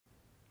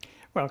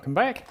Welcome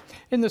back.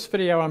 In this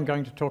video I'm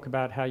going to talk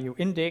about how you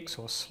index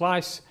or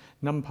slice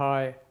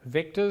Numpy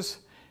vectors,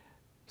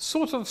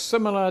 sort of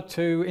similar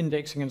to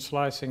indexing and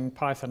slicing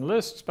Python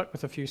lists, but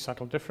with a few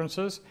subtle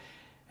differences.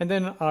 And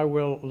then I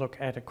will look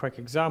at a quick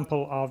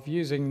example of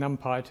using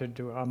Numpy to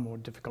do a more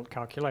difficult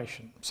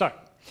calculation. So,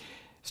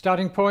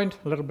 starting point,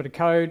 a little bit of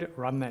code,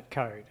 run that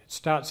code. It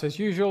starts as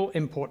usual,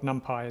 import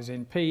Numpy as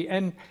NP,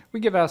 and we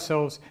give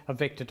ourselves a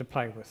vector to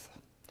play with.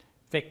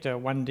 Vector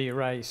 1D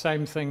array,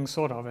 same thing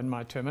sort of in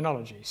my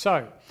terminology.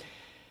 So,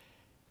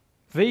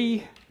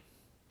 V,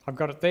 I've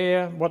got it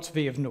there. What's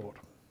V of 0?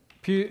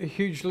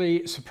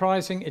 Hugely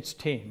surprising, it's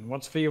 10.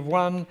 What's V of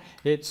 1?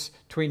 It's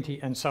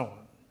 20, and so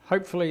on.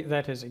 Hopefully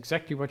that is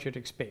exactly what you'd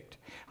expect.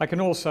 I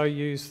can also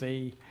use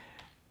the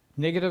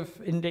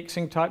negative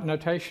indexing type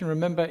notation.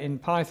 Remember, in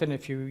Python,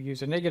 if you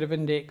use a negative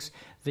index,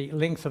 the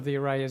length of the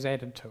array is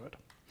added to it.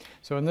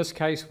 So in this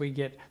case, we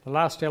get the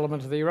last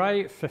element of the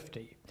array,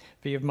 50.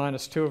 V of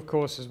minus 2, of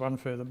course, is one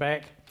further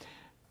back.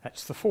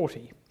 That's the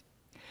 40.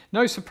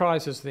 No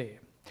surprises there.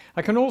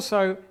 I can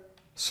also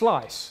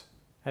slice,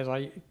 as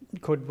I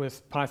could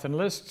with Python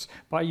lists,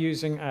 by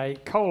using a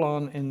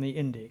colon in the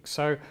index.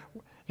 So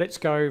let's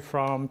go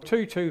from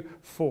 2 to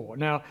 4.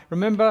 Now,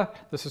 remember,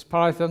 this is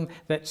Python.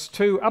 That's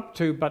 2 up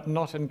to, but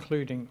not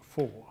including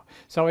 4.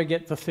 So I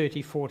get the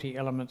 30, 40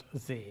 element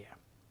there.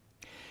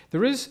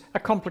 There is a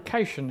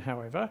complication,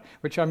 however,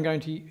 which I'm going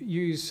to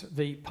use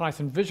the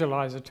Python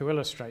visualizer to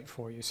illustrate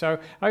for you. So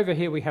over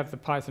here we have the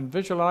Python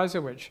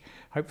visualizer, which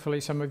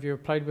hopefully some of you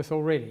have played with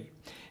already.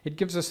 It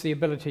gives us the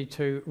ability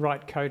to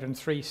write code in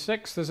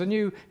 3.6. There's a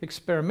new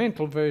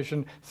experimental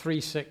version,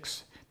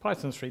 3.6,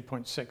 Python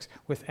 3.6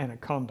 with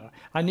Anaconda.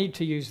 I need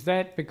to use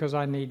that because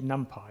I need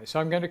Numpy. So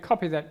I'm going to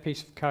copy that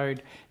piece of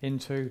code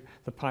into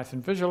the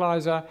Python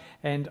visualizer,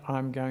 and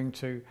I'm going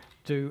to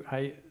do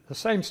the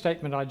same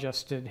statement I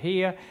just did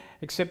here,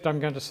 except I'm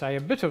going to say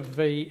a bit of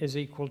V is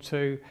equal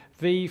to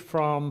V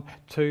from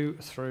 2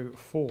 through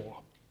 4.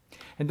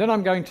 And then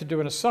I'm going to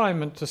do an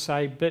assignment to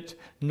say bit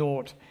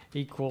 0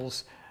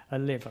 equals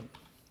 11.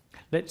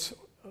 Let's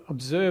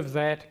observe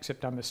that,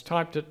 except I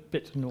mistyped it,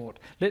 bit 0.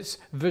 Let's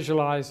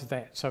visualize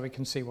that so we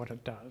can see what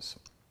it does.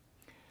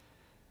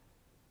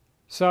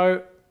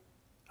 So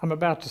I'm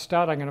about to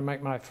start. I'm going to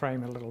make my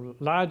frame a little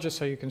larger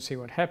so you can see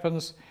what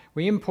happens.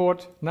 We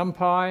import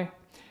Numpy.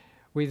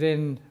 We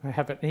then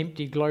have an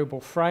empty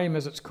global frame,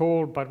 as it's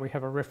called, but we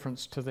have a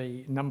reference to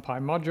the Numpy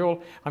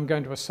module. I'm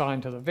going to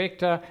assign to the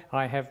vector.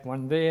 I have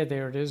one there.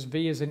 There it is.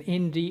 V is an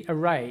ND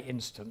array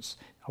instance,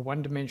 a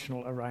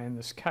one-dimensional array in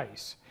this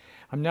case.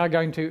 I'm now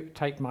going to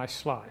take my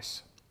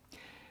slice.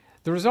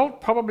 The result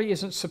probably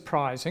isn't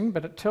surprising,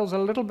 but it tells a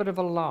little bit of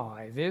a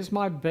lie. There's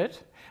my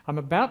bit. I'm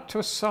about to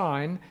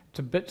assign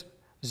to bit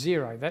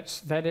 0. That's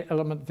that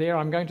element there.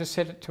 I'm going to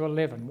set it to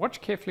 11. Watch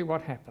carefully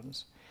what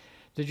happens.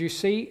 Did you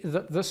see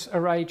that this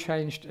array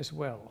changed as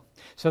well?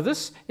 So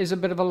this is a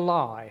bit of a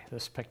lie,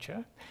 this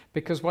picture,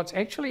 because what's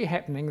actually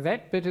happening,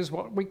 that bit is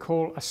what we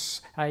call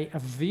a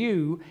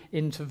view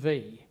into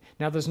V.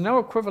 Now there's no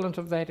equivalent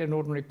of that in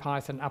ordinary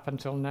Python up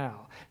until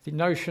now. The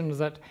notion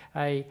that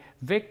a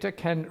vector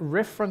can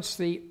reference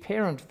the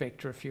parent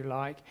vector, if you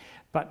like,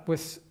 but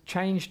with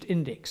changed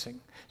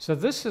indexing. So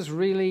this is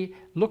really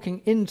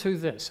looking into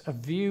this, a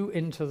view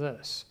into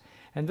this.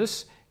 And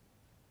this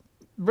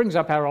brings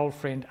up our old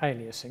friend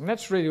aliasing.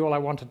 That's really all I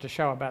wanted to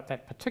show about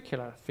that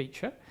particular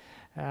feature.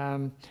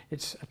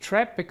 It's a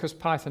trap because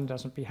Python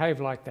doesn't behave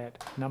like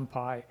that.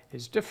 Numpy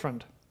is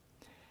different.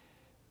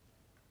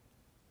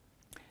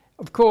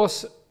 Of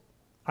course,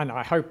 and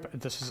I hope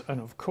this is an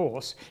of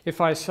course,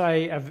 if I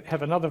say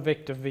have another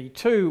vector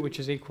v2 which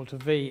is equal to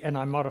v and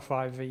I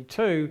modify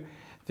v2,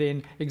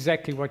 then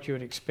exactly what you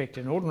would expect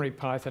in ordinary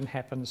Python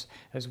happens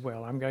as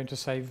well. I'm going to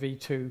say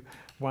v2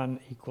 1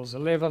 equals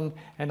 11,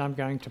 and I'm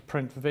going to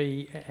print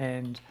v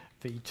and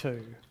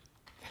v2.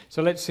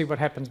 So let's see what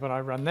happens when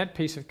I run that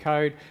piece of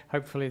code.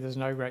 Hopefully there's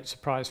no great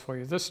surprise for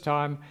you this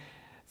time.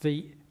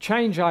 The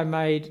change I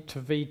made to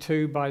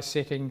v2 by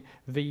setting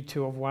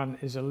v2 of 1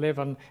 is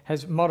 11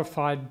 has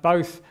modified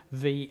both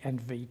v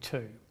and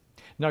v2.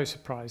 No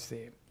surprise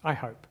there, I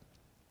hope.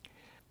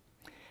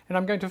 And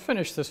I'm going to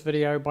finish this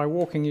video by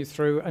walking you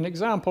through an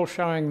example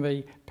showing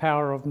the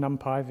power of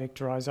Numpy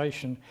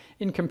vectorization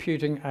in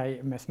computing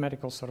a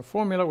mathematical sort of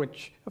formula,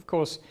 which of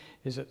course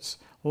is its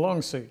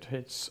long suit,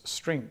 its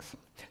strength.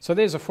 So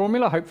there's a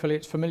formula. Hopefully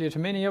it's familiar to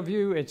many of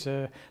you. It's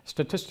a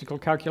statistical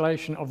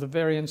calculation of the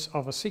variance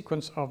of a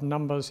sequence of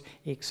numbers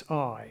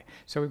xi.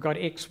 So we've got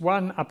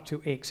x1 up to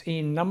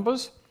xn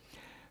numbers.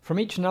 From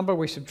each number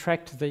we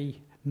subtract the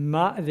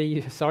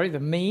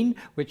mean,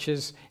 which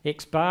is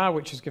x bar,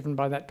 which is given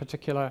by that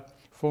particular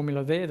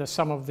formula there, the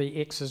sum of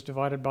the x's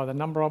divided by the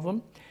number of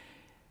them.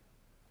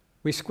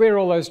 We square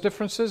all those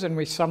differences and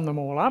we sum them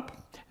all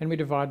up and we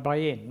divide by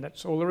n.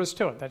 That's all there is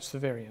to it. That's the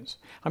variance.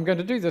 I'm going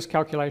to do this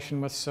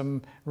calculation with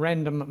some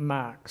random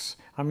marks.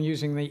 I'm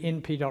using the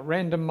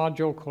np.random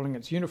module, calling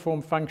its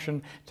uniform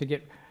function to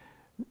get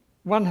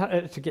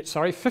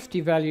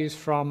 50 values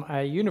from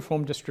a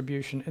uniform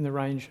distribution in the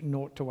range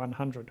 0 to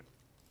 100.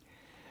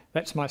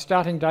 That's my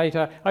starting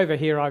data. Over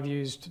here I've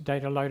used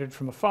data loaded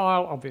from a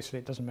file. Obviously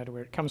it doesn't matter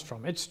where it comes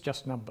from, it's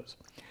just numbers.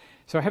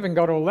 So having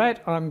got all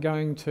that, I'm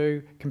going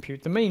to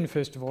compute the mean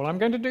first of all. I'm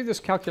going to do this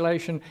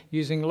calculation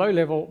using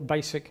low-level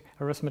basic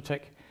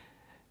arithmetic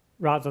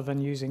rather than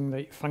using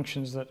the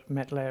functions that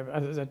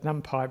MATLAB, that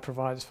NumPy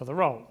provides for the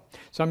role.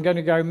 So I'm going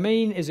to go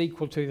mean is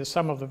equal to the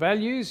sum of the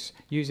values,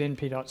 use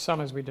np.sum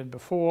as we did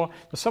before,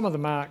 the sum of the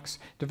marks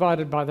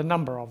divided by the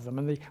number of them.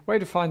 And the way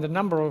to find the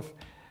number of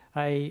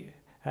a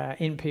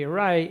NP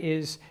array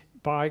is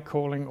by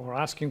calling or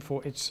asking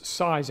for its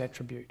size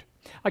attribute.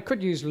 I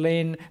could use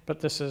len, but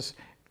this is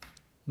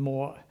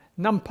more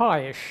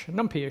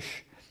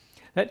numpy-ish.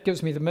 That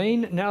gives me the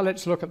mean. Now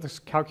let's look at this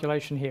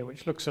calculation here,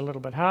 which looks a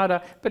little bit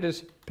harder, but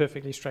is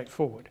perfectly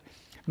straightforward.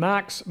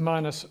 Marks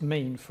minus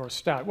mean for a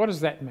start. What does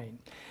that mean?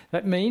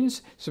 That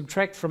means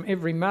subtract from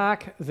every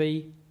mark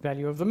the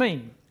value of the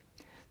mean.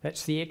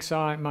 That's the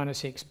xi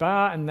minus x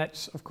bar, and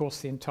that's, of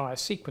course, the entire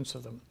sequence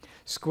of them.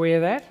 Square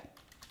that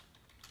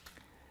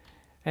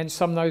and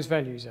sum those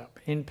values up.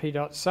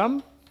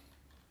 np.sum.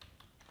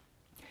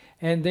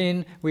 And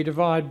then we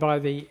divide by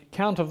the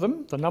count of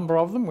them, the number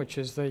of them, which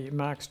is the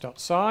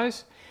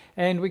marks.size,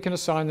 and we can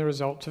assign the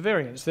result to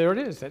variance. There it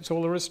is, that's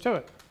all there is to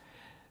it.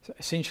 So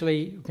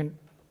essentially,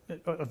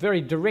 a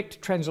very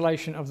direct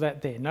translation of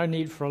that there. No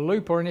need for a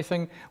loop or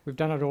anything, we've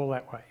done it all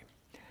that way.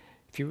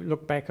 If you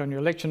look back on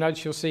your lecture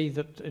notes, you'll see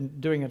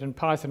that doing it in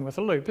Python with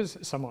a loop is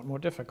somewhat more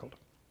difficult.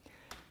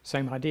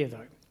 Same idea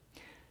though.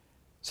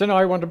 So now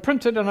I want to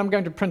print it, and I'm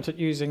going to print it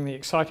using the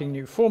exciting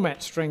new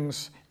format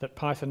strings that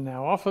Python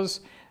now offers.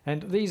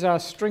 And these are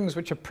strings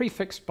which are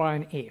prefixed by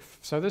an F.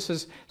 So this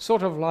is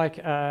sort of like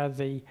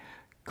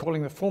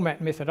calling the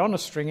format method on a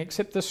string,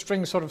 except this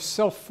string sort of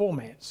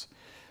self-formats,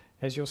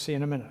 as you'll see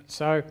in a minute.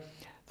 So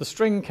the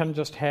string can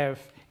just have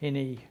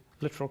any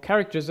literal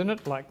characters in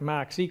it, like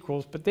marks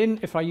equals, but then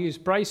if I use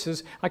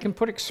braces, I can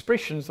put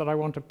expressions that I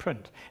want to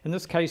print. In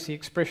this case, the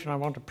expression I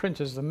want to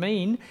print is the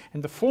mean,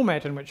 and the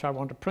format in which I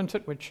want to print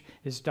it, which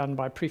is done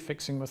by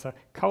prefixing with a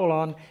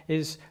colon,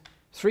 is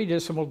 3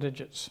 decimal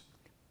digits,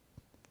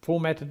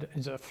 formatted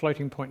as a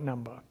floating point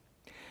number.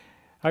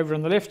 Over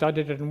on the left, I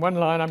did it in one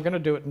line. I'm going to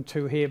do it in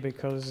two here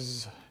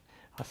because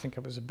I think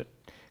it was a bit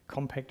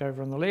compact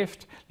over on the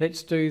left.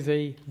 Let's do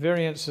the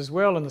variance as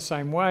well in the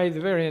same way. The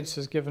variance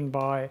is given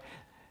by,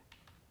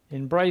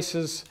 in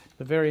braces,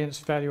 the variance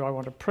value I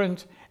want to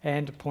print,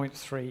 and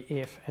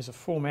 0.3f as a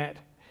format.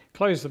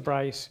 Close the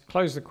brace,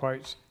 close the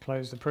quotes,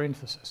 close the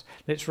parenthesis.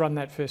 Let's run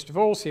that first of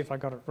all, see if I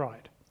got it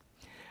right.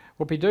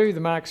 Whoopie-doo, the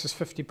marks is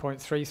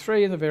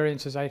 50.33 and the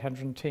variance is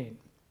 810.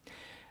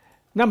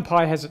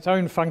 NumPy has its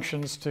own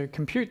functions to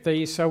compute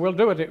these, so we'll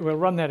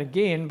run that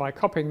again by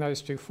copying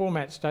those two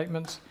format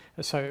statements,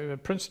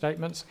 print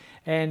statements,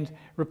 and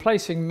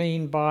replacing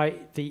mean by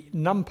the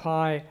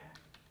NumPy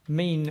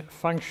mean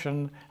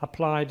function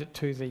applied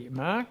to the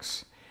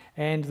marks,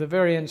 and the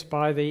variance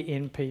by the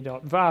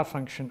np.var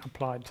function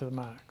applied to the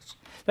marks.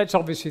 That's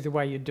obviously the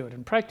way you do it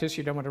in practice.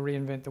 You don't want to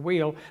reinvent the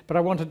wheel, but I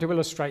wanted to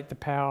illustrate the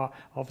power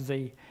of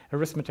the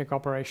arithmetic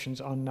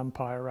operations on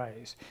NumPy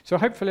arrays. So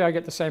hopefully I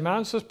get the same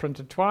answers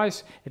printed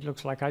twice. It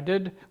looks like I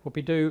did.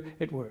 Whoopie-doo,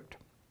 it worked.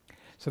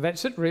 So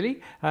that's it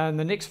really. In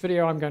the next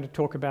video I'm going to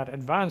talk about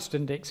advanced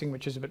indexing,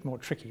 which is a bit more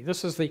tricky.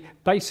 This is the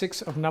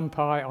basics of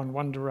NumPy on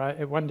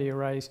 1D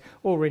arrays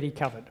already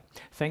covered.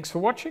 Thanks for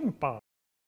watching. Bye.